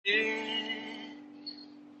My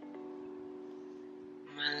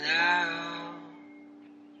love,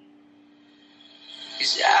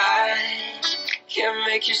 'cause I can't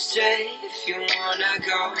make you stay if you wanna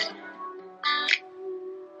go,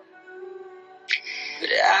 but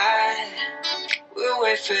I will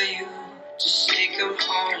wait for you to say come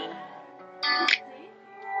home.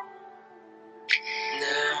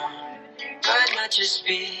 Now might not just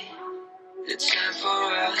be the time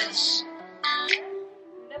for us,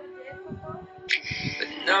 but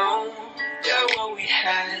know that what we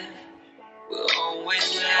have will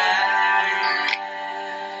always last.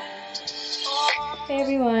 Hey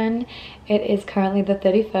everyone, it is currently the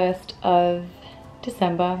 31st of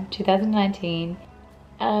December 2019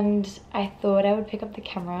 and I thought I would pick up the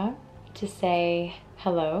camera to say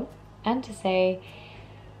hello and to say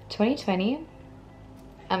 2020,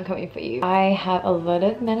 I'm coming for you. I have a lot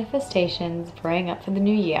of manifestations growing up for the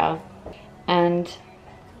new year and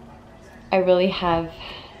I really have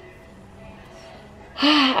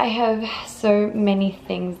so many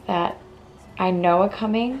things that I know are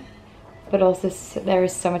coming, but also there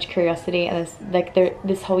is so much curiosity, and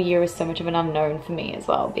this whole year is so much of an unknown for me as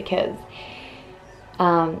well, because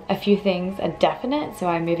a few things are definite. So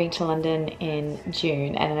I'm moving to London in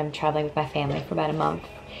June and I'm traveling with my family for about a month,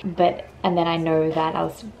 and then I know that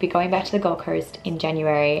I'll be going back to the Gold Coast in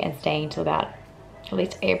January and staying till about at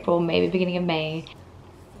least April, maybe beginning of May.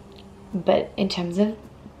 But in terms of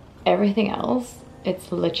everything else,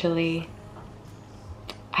 it's literally,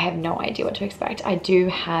 I have no idea what to expect. I do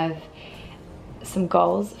have some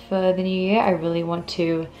goals for the new year. I really want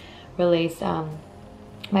to release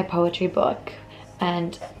my poetry book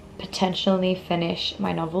and potentially finish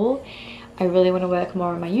my novel. I really want to work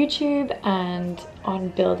more on my YouTube and on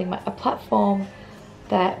building a platform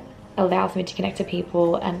that allows me to connect to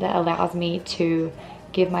people and that allows me to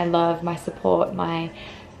give my love, my support, my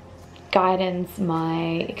guidance,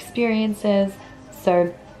 my experiences.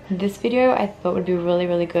 So this video I thought would be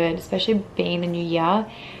really good, especially being the new year,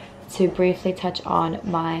 to briefly touch on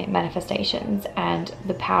my manifestations and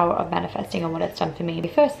the power of manifesting and what it's done for me.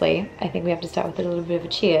 Firstly, I think we have to start with a little bit of a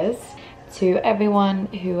cheers to everyone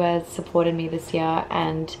who has supported me this year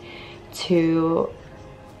and to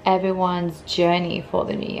everyone's journey for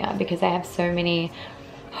the new year, because I have so many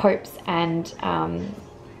hopes and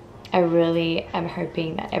I really am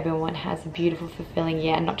hoping that everyone has a beautiful, fulfilling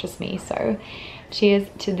year, and not just me. So cheers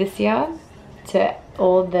to this year, to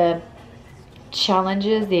all the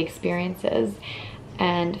challenges, the experiences,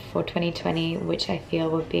 and for 2020, which I feel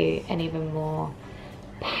would be an even more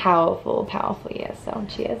powerful year. So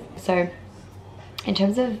cheers. So in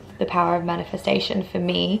terms of the power of manifestation, for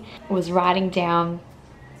me, was writing down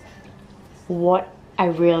what I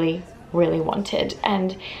really wanted.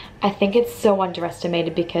 And I think it's so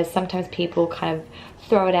underestimated, because sometimes people kind of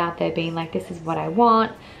throw it out there being like, this is what I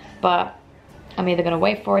want, but I'm either gonna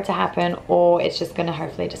wait for it to happen or it's just gonna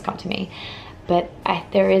hopefully just come to me. But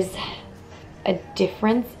there is a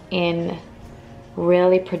difference in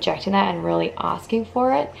really projecting that and really asking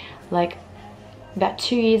for it. Like about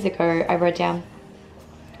 2 years ago, I wrote down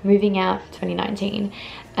moving out 2019,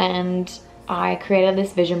 and I created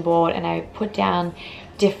this vision board and I put down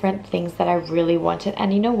different things that I really wanted.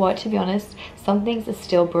 And you know what, to be honest, some things are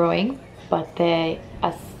still brewing, but they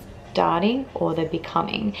are starting or they're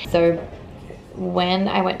becoming. So when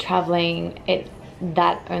I went traveling,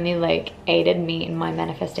 that only like aided me in my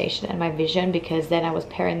manifestation and my vision, because then I was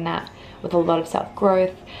pairing that with a lot of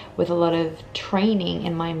self-growth, with a lot of training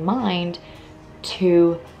in my mind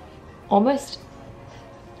to almost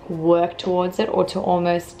work towards it, or to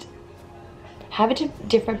almost have a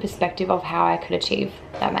different perspective of how I could achieve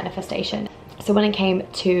that manifestation. So when it came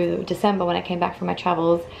to December, when I came back from my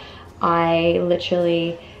travels, I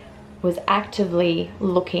literally was actively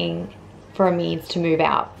looking for a means to move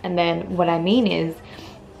out. And then what I mean is,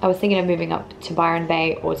 I was thinking of moving up to Byron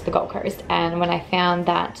Bay or to the Gold Coast. And when I found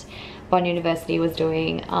that Bond University was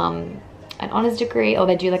doing an honours degree, or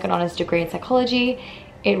they do like an honours degree in psychology,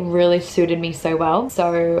 it really suited me so well.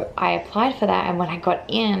 So I applied for that, and when I got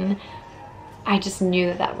in, I just knew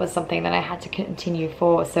that that was something that I had to continue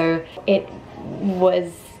for. So it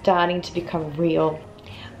was starting to become real.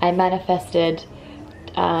 I manifested,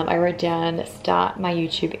 I wrote down start my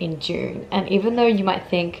YouTube in June. And even though you might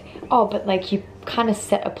think, oh, but like you kind of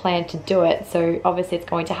set a plan to do it, so obviously it's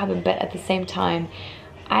going to happen, but at the same time,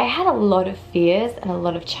 I had a lot of fears and a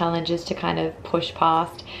lot of challenges to kind of push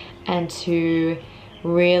past, and to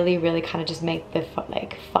really kind of just make the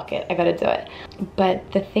like, fuck it, I gotta do it.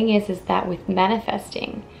 But the thing is that with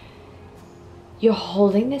manifesting, you're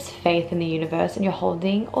holding this faith in the universe, and you're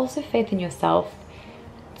holding also faith in yourself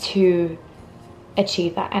to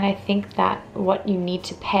achieve that. And I think that what you need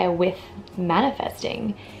to pair with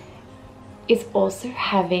manifesting is also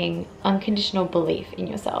having unconditional belief in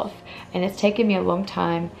yourself. And it's taken me a long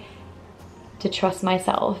time to trust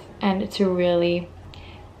myself and to really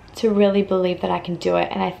believe that I can do it.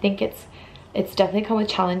 And I think it's definitely come with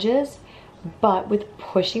challenges, but with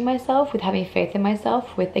pushing myself, with having faith in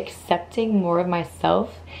myself, with accepting more of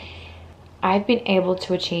myself, I've been able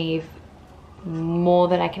to achieve more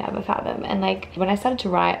than I can ever fathom. And like when I started to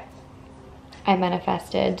write, I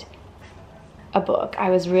manifested a book. I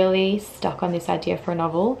was really stuck on this idea for a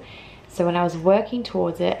novel. So when I was working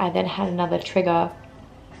towards it, I then had another trigger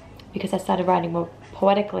because I started writing more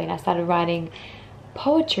poetically and I started writing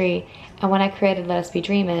poetry. And when I created Let Us Be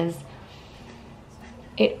Dreamers,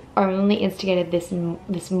 it only instigated this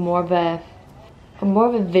more of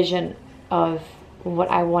a vision of what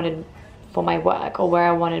I wanted for my work, or where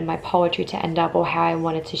I wanted my poetry to end up, or how I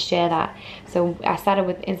wanted to share that. So I started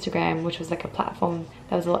with Instagram, which was like a platform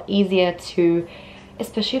that was a lot easier to,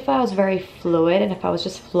 especially if I was very fluid and if I was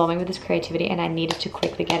just flowing with this creativity and I needed to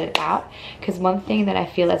quickly get it out. Because one thing that I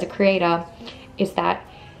feel as a creator is that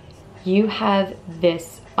you have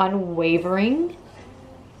this unwavering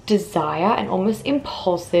desire and almost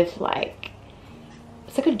impulsive, like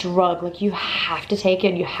it's like a drug, like you have to take it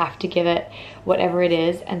and you have to give it whatever it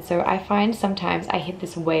is. And so I find sometimes I hit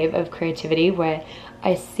this wave of creativity where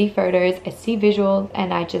I see photos, I see visual,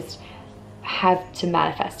 and I just have to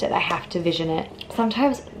manifest it. I have to vision it.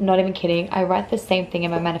 Sometimes, not even kidding, I write the same thing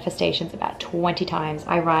in my manifestations about 20 times.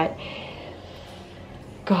 I write,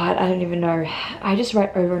 God, I don't even know. I just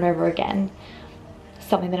write over and over again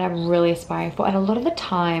something that I'm really aspiring for. And a lot of the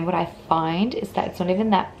time what I find is that it's not even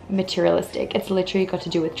that materialistic. It's literally got to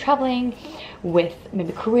do with traveling, with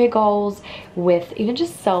maybe career goals, with even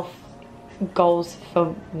just self goals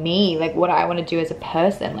for me, like what I want to do as a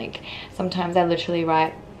person. Like sometimes I literally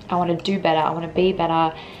write, I want to do better, I want to be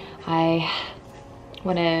better, I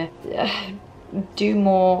want to do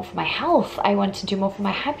more for my health, I want to do more for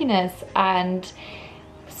my happiness. And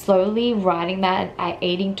slowly writing that and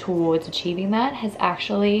aiding towards achieving that has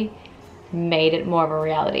actually made it more of a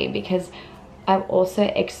reality, because I'm also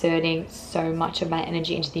exerting so much of my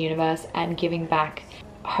energy into the universe and giving back,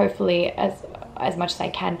 hopefully as much as I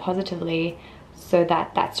can positively, so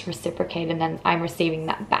that that's reciprocated and then I'm receiving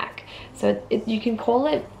that back. So you can call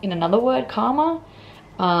it, in another word, karma.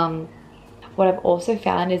 What I've also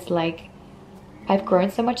found is like I've grown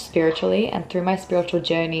so much spiritually, and through my spiritual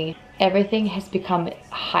journey everything has become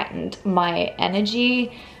heightened. My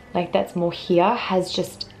energy, like that's more here, has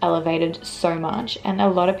just elevated so much. And a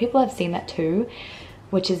lot of people have seen that too,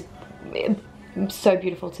 which is so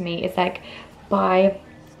beautiful to me. It's like by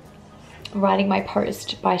writing my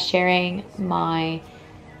post, by sharing my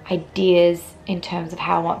ideas in terms of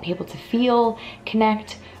how I want people to feel,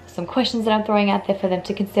 connect, some questions that I'm throwing out there for them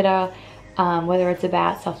to consider, whether it's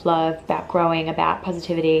about self-love, about growing, about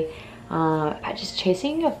positivity, just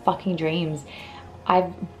chasing your fucking dreams.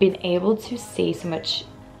 I've been able to see so much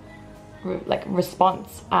like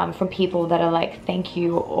response from people that are like, thank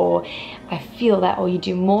you, or I feel that, or you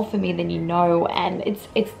do more for me than you know. And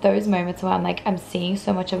it's those moments where I'm like, I'm seeing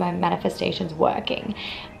so much of my manifestations working.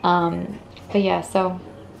 But yeah, so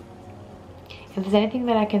if there's anything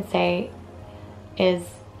that I can say is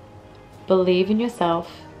believe in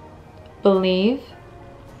yourself, believe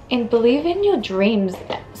in your dreams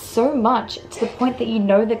so much to the point that you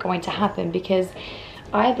know they're going to happen. Because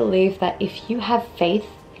I believe that if you have faith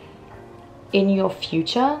in your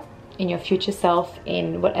future self,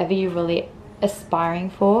 in whatever you're really aspiring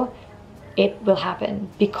for, it will happen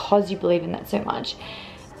because you believe in that so much.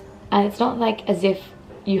 And it's not like as if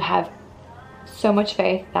you have so much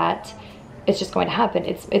faith that it's just going to happen.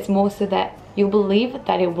 It's more so that you believe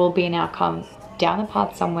that it will be an outcome down the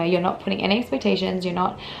path somewhere. You're not putting any expectations, you're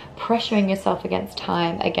not pressuring yourself against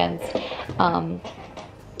time, against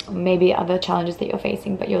maybe other challenges that you're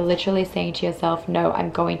facing, but you're literally saying to yourself, no, I'm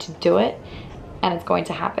going to do it and it's going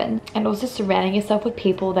to happen. And also surrounding yourself with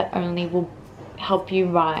people that only will help you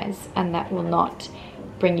rise and that will not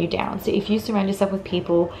bring you down. So if you surround yourself with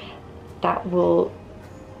people that will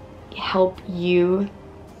help you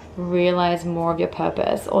realize more of your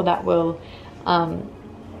purpose, or that will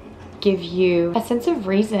give you a sense of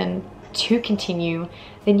reason to continue,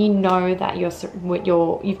 then you know that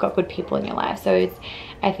you've got good people in your life. So it's,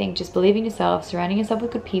 I think, just believing yourself, surrounding yourself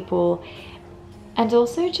with good people, and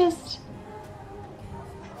also just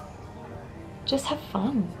have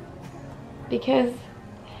fun. Because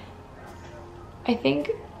I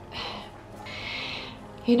think,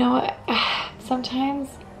 you know, sometimes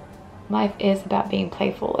life is about being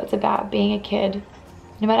playful. It's about being a kid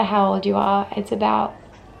no matter how old you are, it's about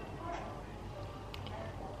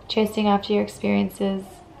chasing after your experiences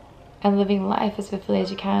and living life as fully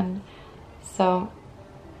as you can. So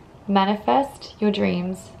manifest your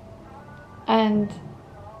dreams and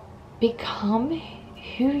become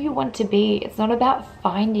who you want to be. It's not about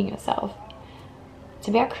finding yourself. It's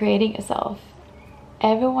about creating yourself.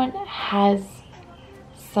 Everyone has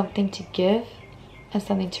something to give and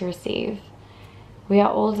something to receive. We are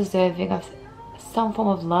all deserving of some form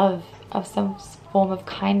of love, of some form of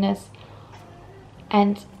kindness.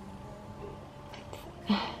 And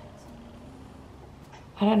I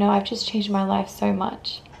don't know, I've just changed my life so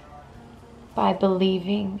much by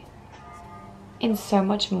believing in so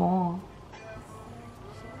much more.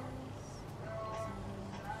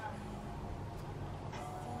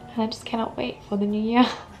 And I just cannot wait for the new year.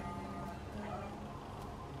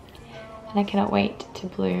 And I cannot wait to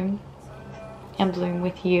bloom and bloom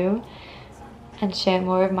with you and share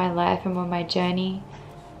more of my life and more of my journey,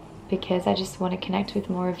 because I just want to connect with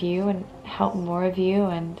more of you and help more of you,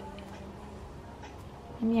 and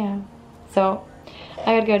yeah. So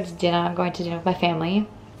I gotta go to dinner. I'm going to dinner with my family.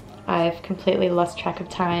 I've completely lost track of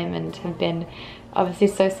time and have been obviously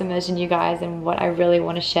so submerged in you guys and what I really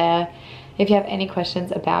want to share. If you have any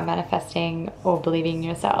questions about manifesting or believing in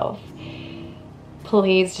yourself,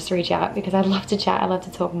 please just reach out, because I'd love to chat. I'd love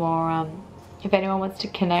to talk more. If anyone wants to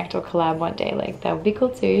connect or collab one day, like, that would be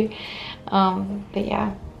cool too. But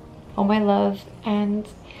yeah, all my love, and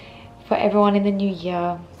for everyone in the new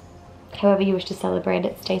year, however you wish to celebrate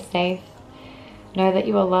it, stay safe, know that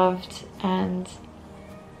you are loved, and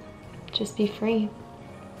just be free.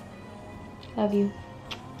 Love you.